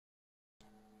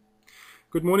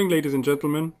Good morning, ladies and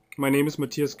gentlemen. My name is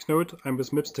Matthias Knoth. I'm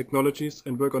with MIPS Technologies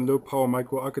and work on low-power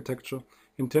microarchitecture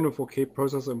in 1004K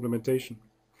processor implementation.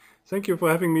 Thank you for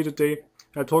having me today.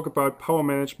 I'll talk about power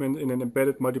management in an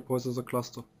embedded multiprocessor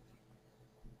cluster.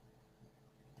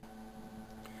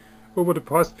 Over the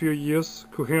past few years,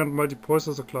 coherent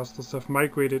multiprocessor clusters have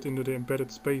migrated into the embedded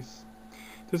space.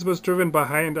 This was driven by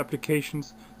high-end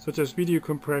applications such as video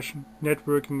compression,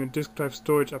 networking, and disk drive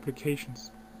storage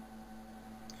applications.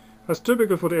 As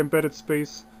typical for the embedded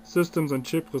space, systems on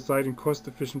chip reside in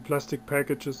cost-efficient plastic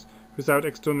packages without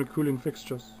external cooling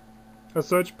fixtures. As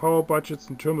such, power budgets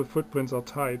and thermal footprints are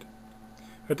tight.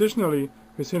 Additionally,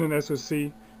 within an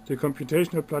SoC, the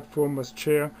computational platform must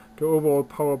share the overall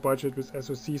power budget with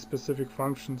SoC-specific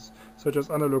functions such as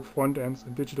analog front ends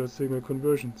and digital signal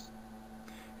conversions.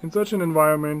 In such an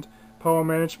environment, power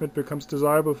management becomes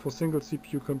desirable for single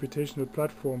CPU computational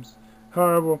platforms.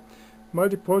 However,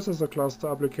 multiprocessor cluster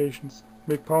applications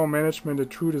make power management a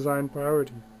true design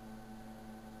priority.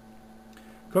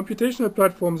 Computational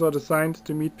platforms are designed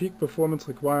to meet peak performance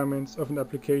requirements of an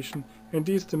application, and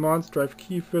these demands drive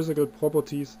key physical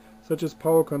properties such as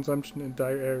power consumption and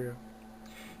die area.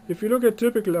 If you look at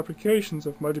typical applications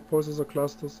of multiprocessor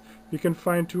clusters, we can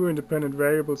find two independent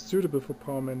variables suitable for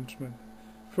power management.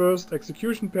 First,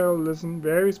 execution parallelism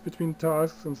varies between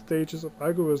tasks and stages of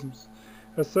algorithms.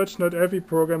 As such, not every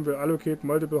program will allocate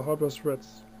multiple hardware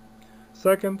threads.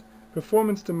 Second,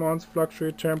 performance demands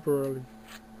fluctuate temporarily.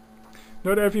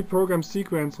 Not every program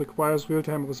sequence requires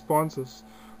real-time responses,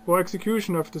 or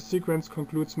execution of the sequence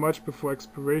concludes much before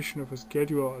expiration of a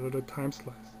schedule or a time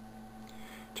slice.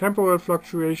 Temporal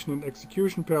fluctuation in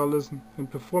execution parallelism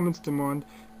and performance demand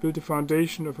build the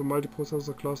foundation of a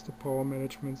multiprocessor cluster power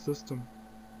management system.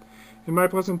 In my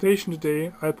presentation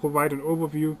today, I'll provide an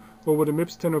overview over the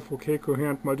MIPS 1004K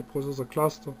coherent multiprocessor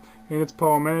cluster and its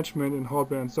power management in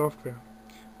hardware and software.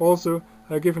 Also,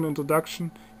 I'll give an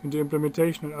introduction in the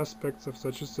implementational aspects of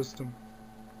such a system.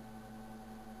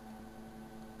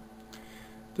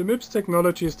 The MIPS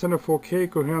Technologies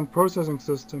 1004K coherent processing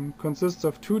system consists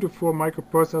of 2 to 4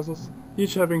 microprocessors,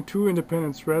 each having 2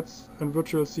 independent threads and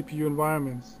virtual CPU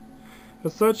environments.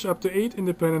 As such, up to 8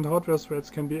 independent hardware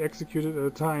threads can be executed at a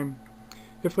time.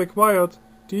 If required,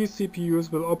 these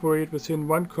CPUs will operate within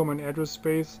one common address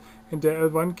space and their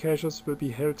L1 caches will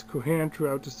be held coherent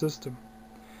throughout the system.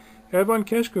 L1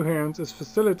 cache coherence is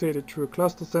facilitated through a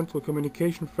cluster central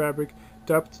communication fabric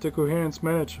dubbed the Coherence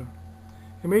Manager.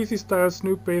 A Macy-style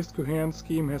Snoop-based coherence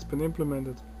scheme has been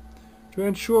implemented. To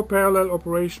ensure parallel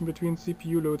operation between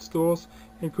CPU load stores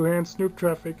and coherent Snoop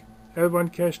traffic,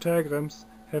 L1 cache diagrams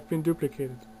have been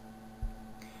duplicated.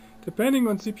 Depending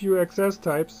on CPU access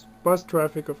types, bus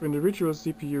traffic of individual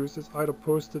CPUs is either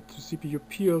posted to CPU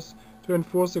peers to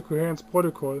enforce the coherence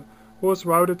protocol or is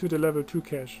routed to the level 2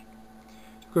 cache.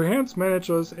 The Coherence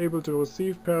Manager is able to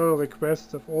receive parallel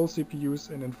requests of all CPUs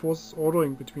and enforces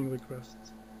ordering between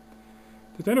requests.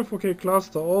 The 1004K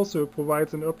cluster also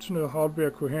provides an optional hardware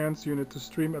coherence unit to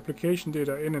stream application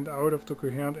data in and out of the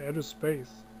coherent address space.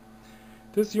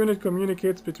 This unit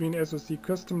communicates between SoC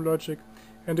custom logic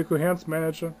and the Coherence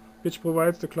Manager, which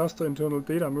provides the cluster internal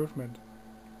data movement.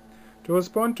 To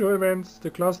respond to events, the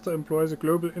cluster employs a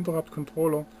global interrupt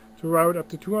controller to route up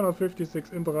to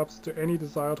 256 interrupts to any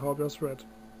desired hardware thread.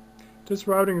 This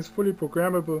routing is fully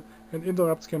programmable, and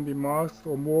interrupts can be masked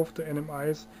or morphed to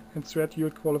NMIs and thread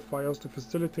yield qualifiers to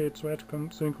facilitate thread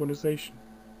synchronization.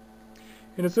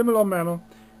 In a similar manner,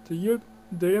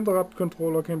 the interrupt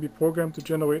controller can be programmed to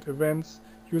generate events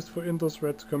used for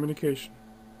inter-thread communication.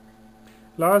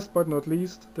 Last but not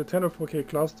least, the 1004K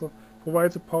cluster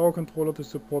provides a power controller to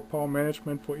support power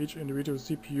management for each individual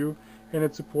CPU and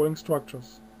its supporting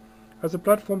structures. As a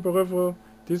platform peripheral,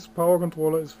 this power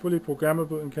controller is fully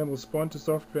programmable and can respond to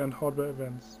software and hardware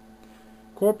events.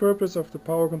 Core purpose of the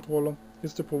power controller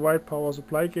is to provide power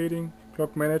supply gating,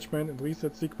 clock management and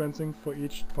reset sequencing for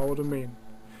each power domain.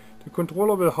 The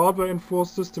controller will hardware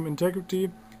enforce system integrity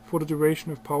for the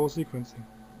duration of power sequencing.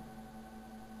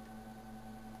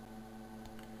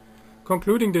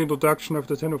 Concluding the introduction of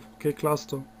the 1004K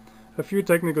cluster, a few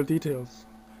technical details.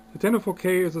 The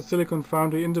 1004K is a Silicon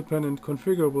Foundry independent,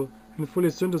 configurable and fully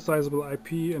synthesizable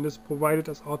IP and is provided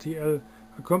as RTL,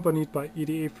 accompanied by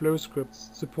EDA flow scripts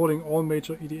supporting all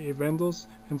major EDA vendors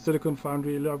and Silicon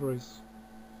Foundry libraries.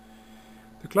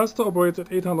 The cluster operates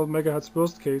at 800 MHz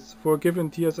worst case for a given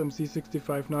TSMC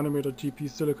 65nm GP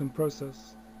silicon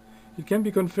process. It can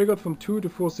be configured from 2 to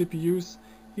 4 CPUs,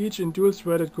 each in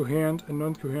dual-threaded coherent and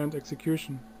non-coherent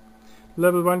execution.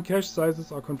 Level 1 cache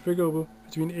sizes are configurable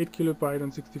between 8 KB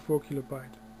and 64 KB.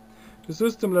 The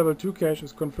system level 2 cache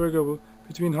is configurable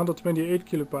between 128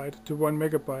 kilobyte to 1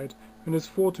 megabyte and is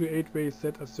 4 to 8 ways Z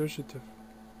associative.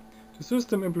 The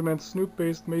system implements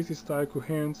Snoop-based Macy-style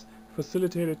coherence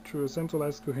facilitated through a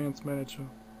centralized coherence manager.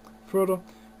 Further,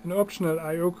 an optional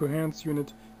I/O coherence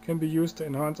unit can be used to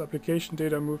enhance application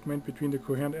data movement between the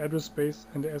coherent address space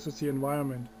and the SoC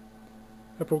environment.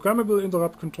 A programmable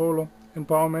interrupt controller and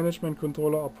power management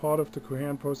controller are part of the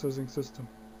coherent processing system.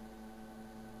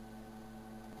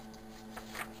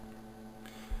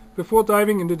 Before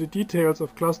diving into the details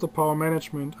of cluster power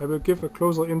management, I will give a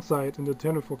closer insight into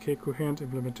 1004K coherent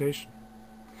implementation.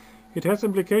 It has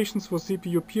implications for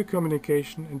CPU peer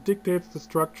communication and dictates the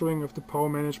structuring of the power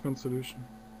management solution.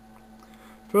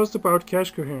 First, about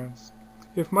cache coherence.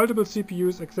 If multiple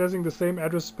CPUs accessing the same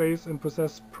address space and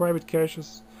possess private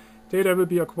caches, data will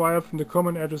be acquired from the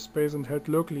common address space and held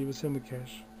locally within the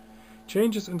cache.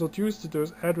 Changes introduced to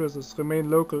those addresses remain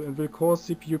local and will cause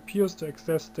CPU peers to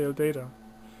access stale data.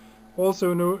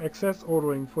 Also, no access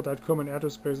ordering for that common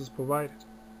address space is provided.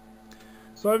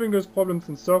 Solving those problems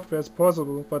in software is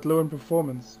possible, but low in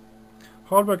performance.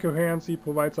 Hardware coherency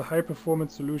provides a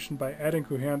high-performance solution by adding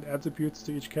coherent attributes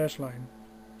to each cache line.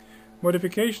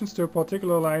 Modifications to a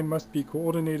particular line must be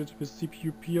coordinated with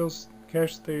CPU peers'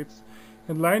 cache states,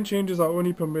 and line changes are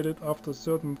only permitted after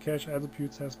certain cache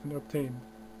attributes has been obtained.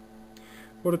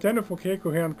 For the 1004K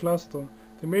coherent cluster,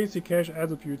 the Macy cache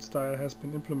attribute style has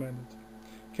been implemented.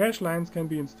 Cache lines can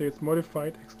be in states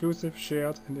modified, exclusive,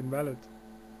 shared, and invalid.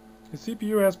 The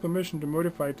CPU has permission to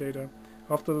modify data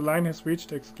after the line has reached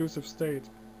the exclusive state.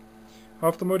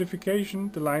 After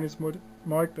modification, the line is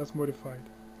marked as modified.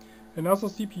 Another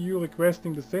CPU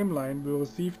requesting the same line will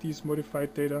receive these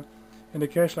modified data, and the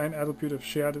cache line attribute of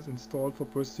shared is installed for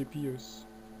both CPUs.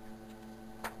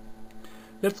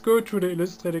 Let's go through the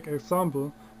illustrated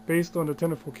example based on the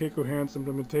 1004K coherence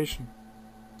implementation.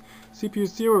 CPU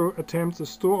 0 attempts a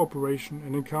store operation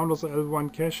and encounters a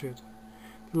L1 cache hit.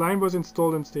 The line was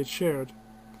installed in state shared.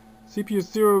 CPU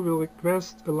 0 will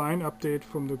request a line update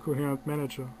from the coherent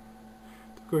manager.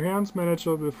 The coherence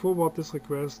manager will forward this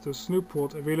request to a Snoop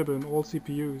port available in all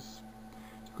CPUs.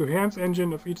 The coherence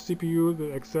engine of each CPU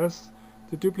will access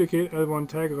the duplicate L1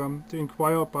 tagram to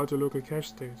inquire about the local cache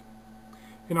state.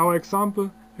 In our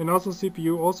example, another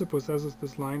CPU also possesses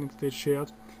this line in state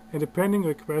shared, and a pending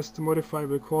request to modify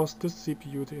will cause this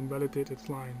CPU to invalidate its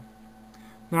line.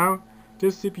 Now,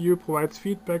 this CPU provides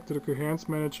feedback to the coherence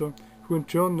manager, who in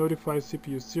turn notifies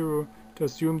CPU 0 to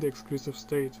assume the exclusive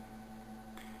state.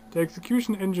 The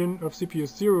execution engine of CPU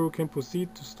 0 can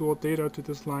proceed to store data to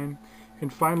this line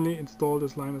and finally install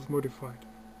this line as modified.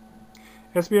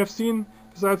 As we have seen,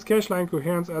 besides cache line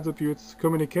coherence attributes,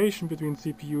 communication between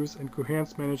CPUs and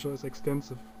coherence manager is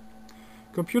extensive.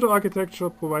 Computer architecture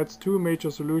provides two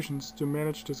major solutions to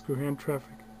manage this coherent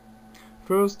traffic.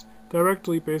 First,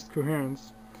 directory-based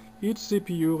coherence. Each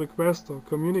CPU requester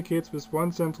communicates with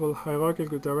one central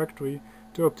hierarchical directory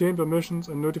to obtain permissions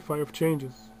and notify of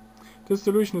changes. This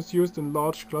solution is used in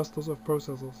large clusters of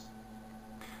processors.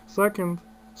 Second,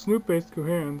 Snoop-based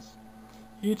coherence.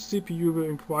 Each CPU will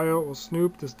inquire or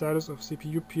snoop the status of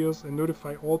CPU peers and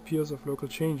notify all peers of local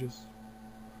changes.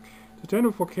 The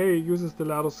 1004K uses the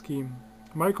latter scheme.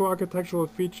 Microarchitectural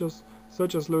features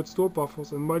such as load store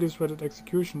buffers and multi-threaded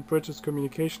execution bridges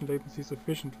communication latencies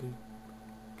efficiently.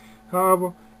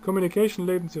 However, communication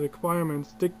latency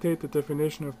requirements dictate the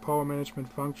definition of power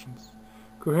management functions.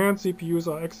 Coherent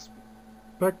CPUs are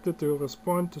expected to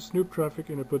respond to Snoop traffic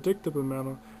in a predictable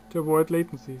manner to avoid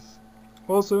latencies.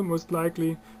 Also, most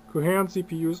likely, coherent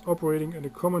CPUs operating in a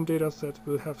common dataset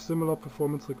will have similar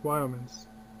performance requirements.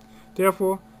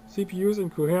 Therefore, CPUs in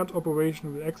coherent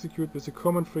operation will execute with a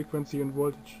common frequency and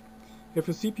voltage. If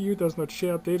a CPU does not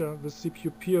share data with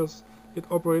CPU peers, it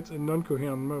operates in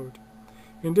non-coherent mode.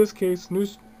 In this case,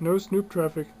 no Snoop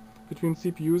traffic between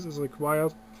CPUs is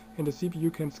required, and the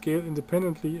CPU can scale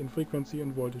independently in frequency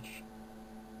and voltage.